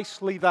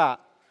precisely that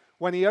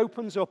when he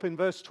opens up in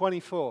verse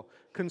 24.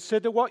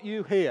 Consider what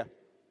you hear.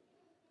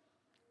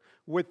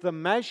 With the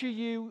measure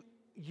you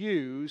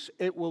use,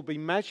 it will be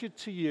measured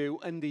to you,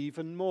 and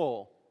even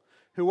more.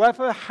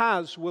 Whoever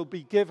has will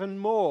be given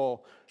more.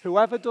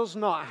 Whoever does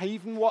not,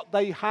 even what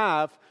they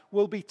have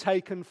will be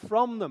taken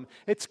from them.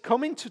 It's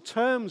coming to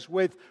terms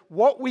with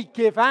what we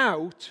give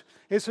out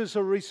is as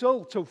a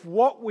result of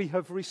what we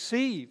have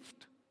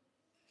received.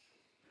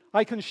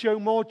 I can show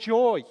more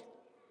joy. Do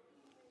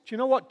you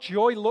know what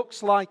joy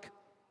looks like?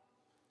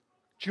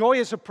 Joy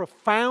is a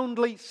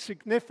profoundly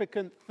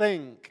significant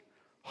thing.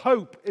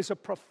 Hope is a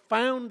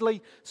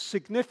profoundly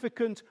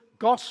significant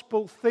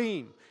gospel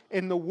theme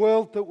in the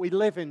world that we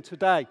live in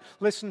today.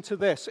 Listen to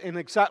this in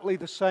exactly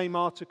the same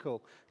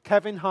article.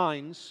 Kevin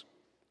Hines,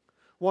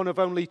 one of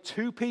only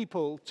 2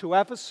 people to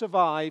ever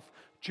survive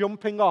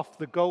jumping off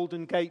the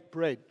Golden Gate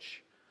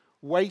Bridge,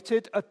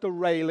 waited at the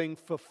railing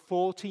for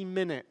 40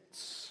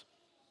 minutes.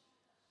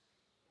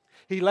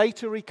 He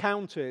later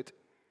recounted,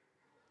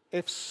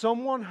 if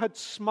someone had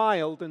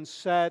smiled and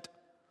said,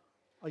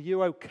 "Are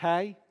you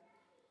okay?"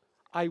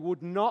 I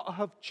would not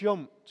have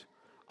jumped.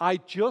 I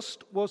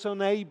just was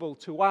unable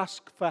to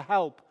ask for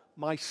help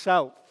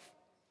myself.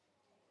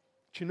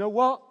 Do you know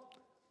what?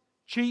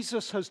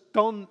 Jesus has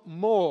done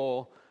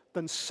more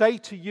than say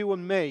to you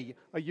and me,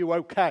 "Are you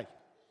okay?"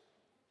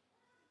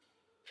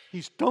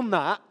 He's done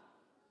that,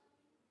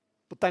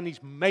 but then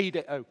he's made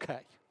it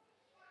okay.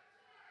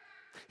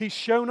 He's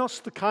shown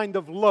us the kind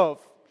of love.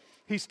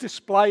 He's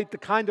displayed the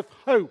kind of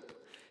hope.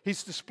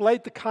 He's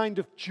displayed the kind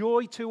of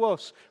joy to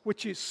us,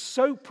 which is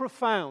so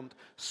profound,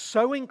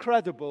 so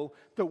incredible,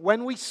 that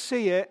when we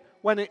see it,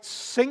 when it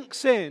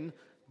sinks in,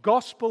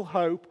 gospel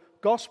hope,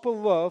 gospel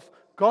love,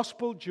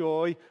 gospel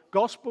joy,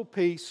 gospel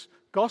peace,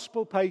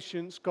 gospel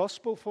patience,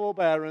 gospel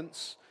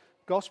forbearance,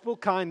 gospel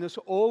kindness,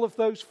 all of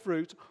those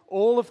fruit,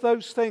 all of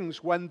those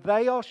things, when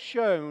they are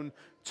shown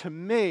to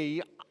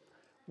me,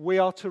 we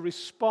are to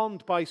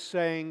respond by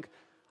saying,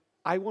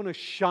 I want to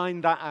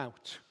shine that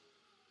out.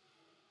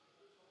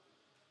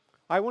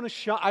 I want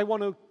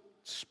to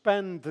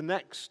spend the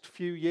next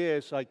few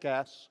years, I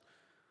guess,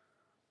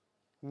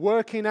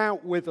 working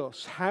out with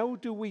us, how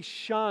do we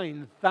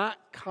shine that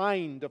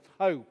kind of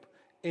hope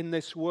in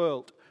this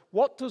world?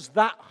 What does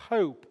that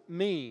hope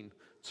mean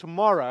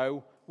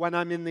tomorrow when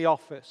I'm in the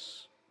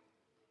office?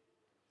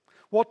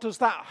 What does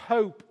that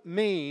hope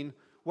mean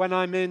when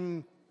I'm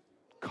in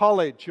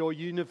college or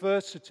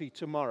university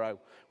tomorrow?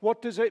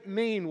 What does it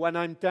mean when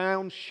I'm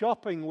down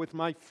shopping with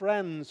my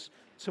friends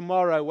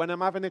tomorrow, when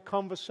I'm having a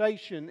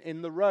conversation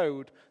in the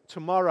road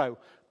tomorrow?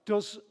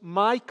 Does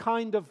my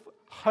kind of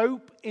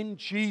hope in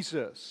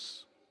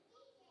Jesus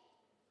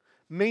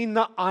mean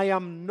that I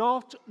am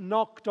not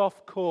knocked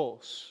off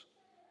course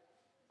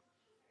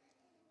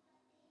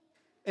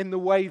in the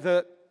way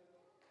that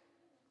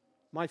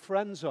my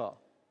friends are?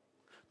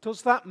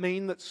 Does that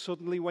mean that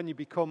suddenly when you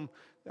become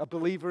a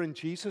believer in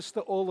Jesus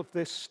that all of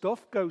this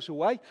stuff goes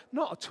away?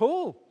 Not at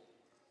all.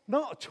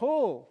 Not at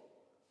all.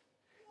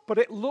 But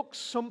it looks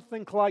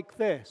something like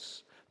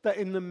this, that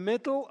in the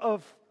middle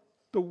of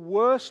the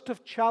worst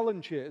of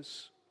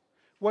challenges,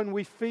 when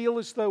we feel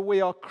as though we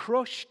are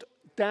crushed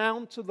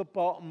down to the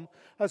bottom,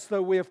 as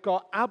though we have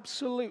got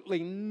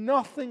absolutely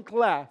nothing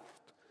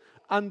left,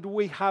 and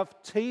we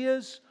have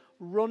tears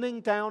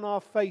running down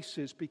our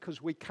faces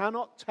because we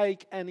cannot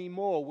take any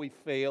more, we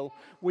feel,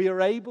 we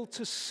are able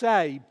to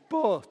say,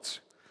 but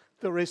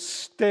there is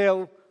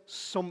still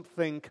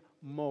something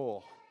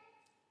more.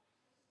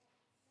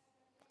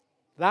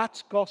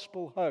 That's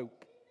gospel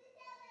hope.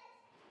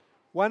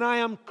 When I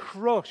am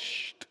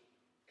crushed,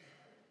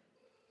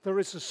 there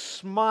is a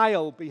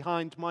smile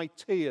behind my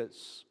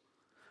tears.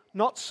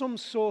 Not some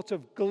sort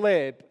of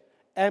glib,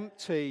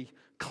 empty,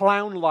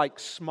 clown-like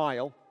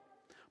smile,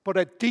 but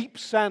a deep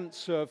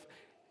sense of,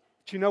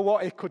 do you know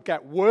what? It could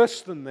get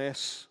worse than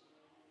this.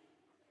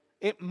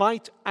 It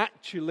might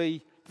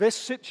actually, this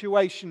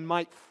situation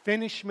might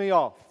finish me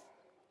off,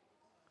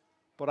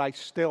 but I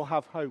still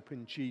have hope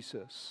in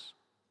Jesus.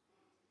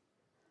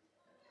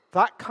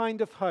 That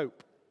kind of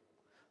hope,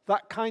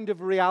 that kind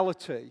of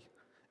reality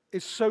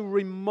is so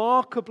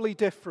remarkably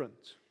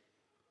different,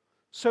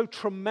 so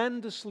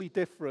tremendously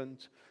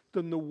different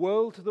than the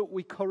world that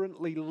we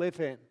currently live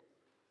in.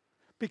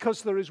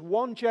 Because there is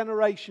one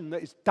generation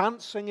that is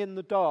dancing in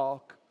the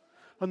dark,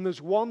 and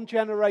there's one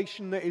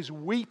generation that is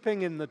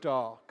weeping in the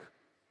dark.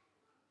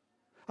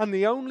 And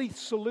the only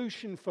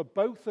solution for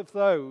both of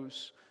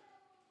those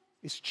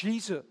is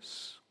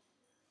Jesus,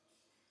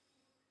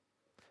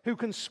 who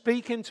can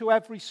speak into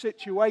every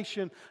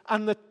situation,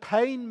 and the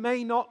pain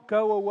may not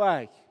go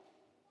away.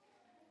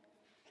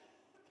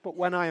 But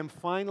when I am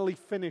finally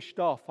finished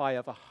off, I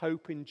have a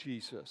hope in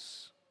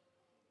Jesus.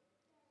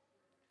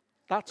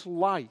 That's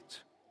light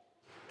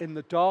in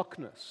the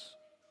darkness.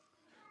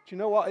 Do you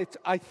know what?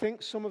 I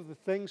think some of the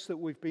things that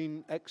we've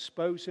been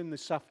exposing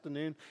this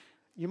afternoon,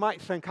 you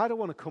might think, I don't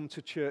want to come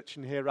to church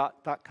and hear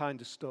that kind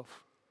of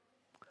stuff.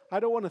 I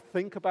don't want to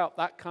think about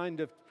that kind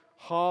of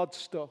hard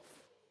stuff.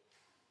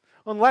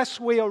 Unless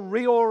we are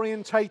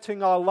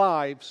reorientating our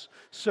lives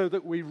so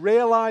that we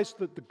realize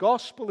that the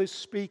gospel is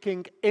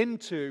speaking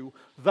into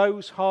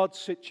those hard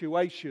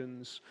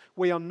situations,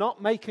 we are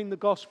not making the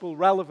gospel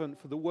relevant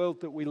for the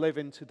world that we live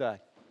in today.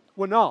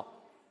 We're not.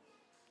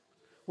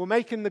 We're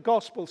making the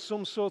gospel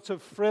some sort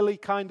of frilly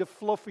kind of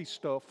fluffy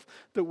stuff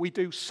that we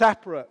do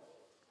separate.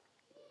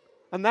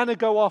 And then I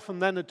go off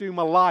and then I do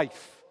my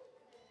life.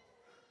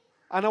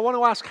 And I want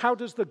to ask, how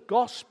does the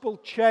gospel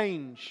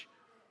change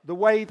the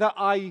way that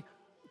I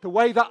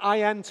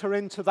enter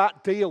into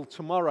that deal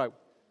tomorrow?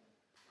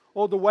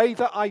 Or the way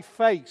that I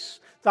face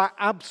that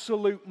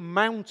absolute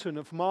mountain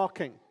of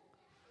marking?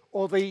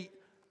 Or the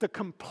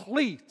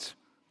complete,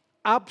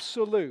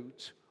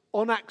 absolute,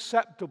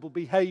 unacceptable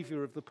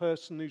behavior of the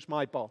person who's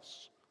my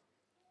boss?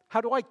 How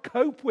do I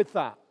cope with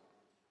that?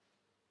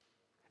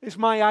 Is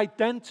my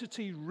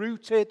identity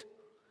rooted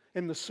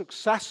in the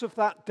success of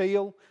that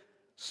deal,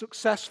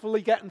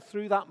 successfully getting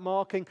through that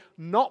marking,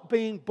 not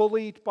being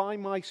bullied by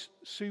my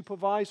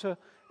supervisor?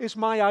 Is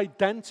my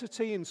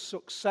identity in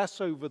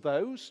success over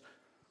those?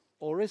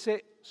 Or is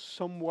it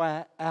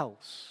somewhere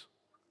else?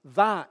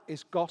 That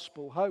is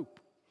gospel hope.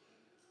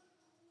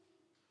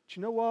 Do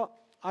you know what?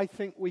 I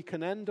think we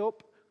can end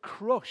up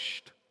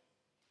crushed.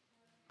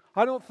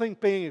 I don't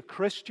think being a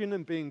Christian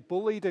and being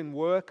bullied in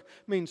work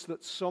means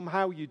that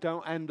somehow you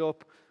don't end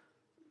up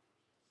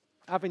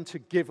having to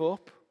give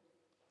up,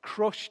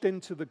 crushed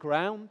into the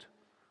ground.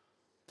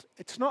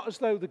 It's not as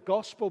though the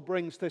gospel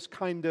brings this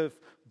kind of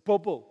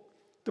bubble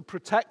that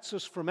protects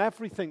us from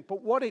everything.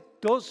 But what it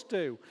does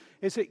do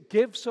is it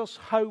gives us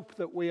hope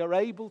that we are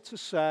able to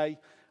say,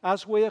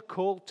 as we are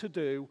called to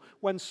do,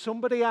 when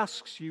somebody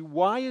asks you,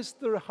 why is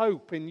there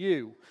hope in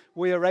you?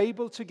 We are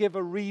able to give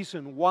a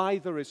reason why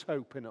there is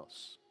hope in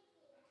us.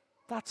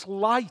 That's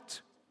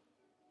light.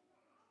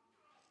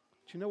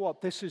 Do you know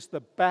what? This is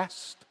the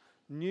best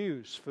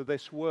news for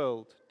this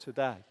world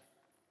today.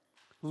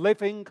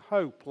 Living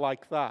hope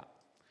like that.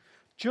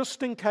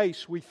 Just in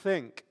case we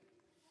think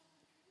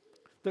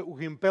that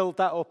we can build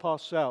that up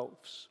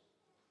ourselves.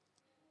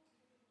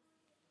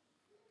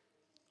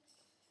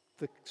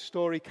 The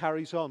story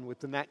carries on with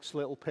the next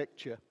little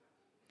picture.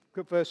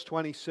 Look at verse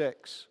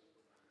 26.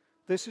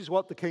 This is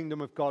what the kingdom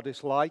of God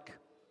is like.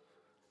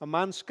 A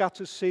man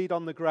scatters seed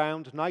on the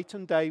ground night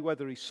and day,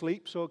 whether he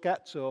sleeps or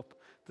gets up.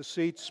 The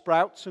seed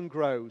sprouts and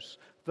grows,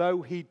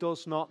 though he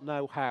does not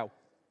know how.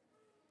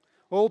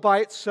 All by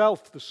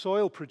itself, the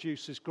soil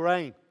produces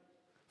grain.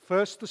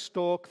 First the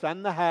stalk,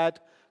 then the head,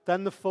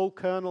 then the full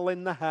kernel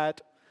in the head.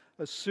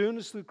 As soon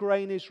as the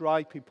grain is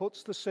ripe, he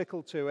puts the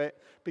sickle to it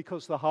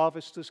because the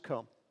harvest has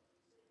come.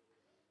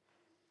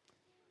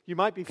 You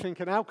might be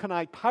thinking, how can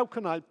I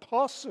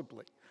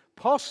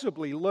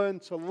possibly learn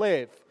to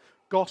live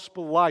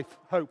gospel life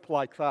hope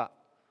like that?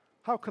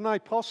 How can I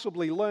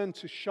possibly learn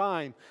to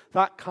shine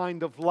that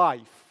kind of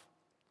life?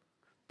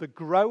 The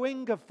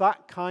growing of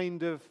that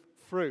kind of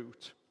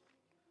fruit,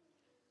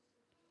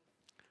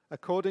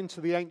 according to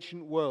the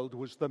ancient world,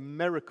 was the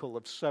miracle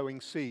of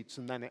sowing seeds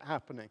and then it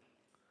happening.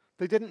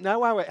 They didn't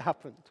know how it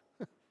happened.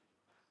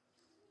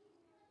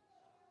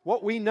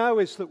 What we know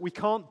is that we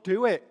can't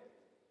do it.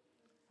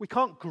 We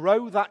can't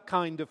grow that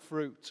kind of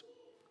fruit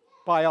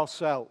by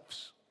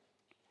ourselves.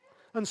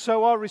 And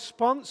so our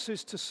response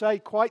is to say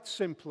quite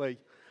simply,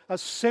 as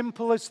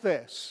simple as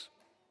this: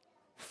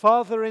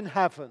 Father in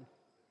heaven,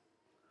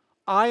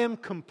 I am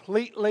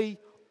completely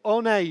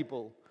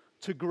unable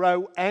to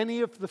grow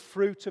any of the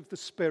fruit of the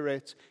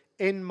Spirit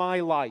in my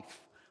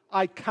life.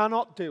 I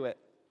cannot do it.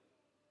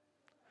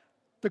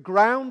 The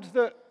ground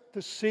that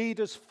the seed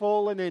has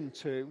fallen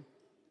into,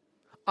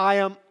 I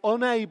am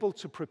unable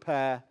to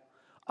prepare.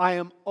 I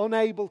am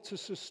unable to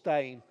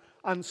sustain.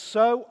 And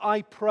so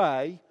I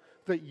pray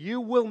that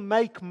you will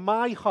make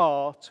my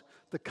heart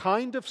the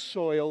kind of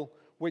soil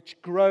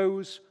which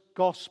grows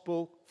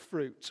gospel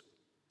fruit.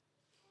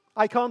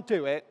 I can't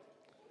do it,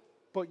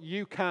 but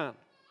you can.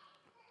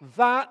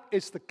 That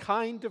is the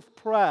kind of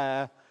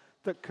prayer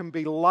that can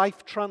be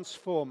life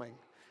transforming.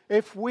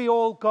 If we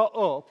all got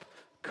up,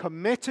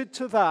 committed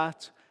to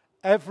that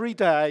every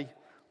day,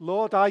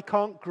 Lord, I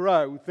can't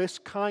grow this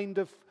kind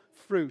of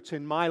fruit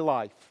in my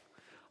life.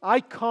 I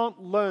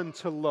can't learn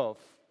to love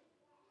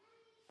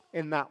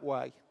in that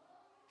way.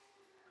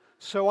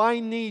 So I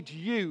need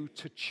you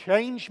to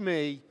change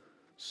me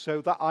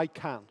so that I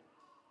can.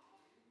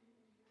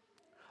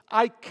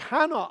 I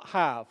cannot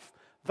have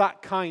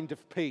that kind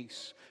of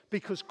peace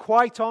because,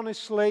 quite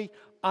honestly,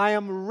 I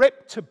am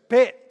ripped to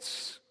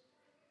bits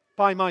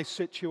by my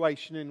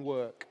situation in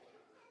work.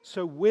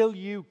 So will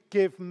you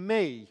give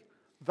me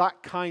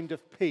that kind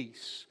of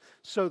peace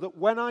so that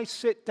when I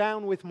sit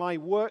down with my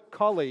work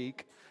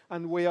colleague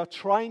and we are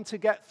trying to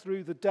get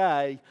through the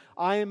day,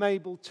 I am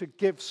able to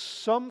give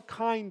some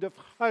kind of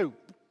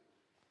hope.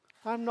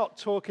 I'm not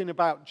talking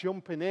about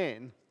jumping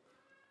in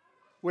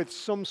with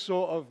some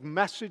sort of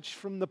message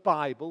from the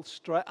Bible.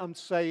 I'm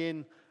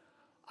saying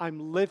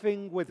I'm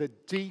living with a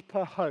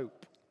deeper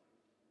hope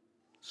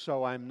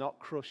so I'm not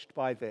crushed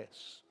by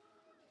this.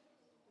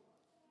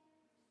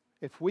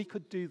 If we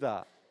could do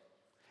that,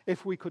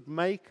 if we could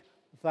make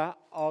that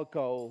our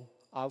goal,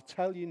 I'll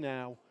tell you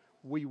now,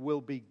 we will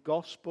be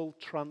gospel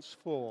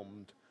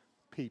transformed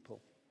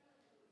people.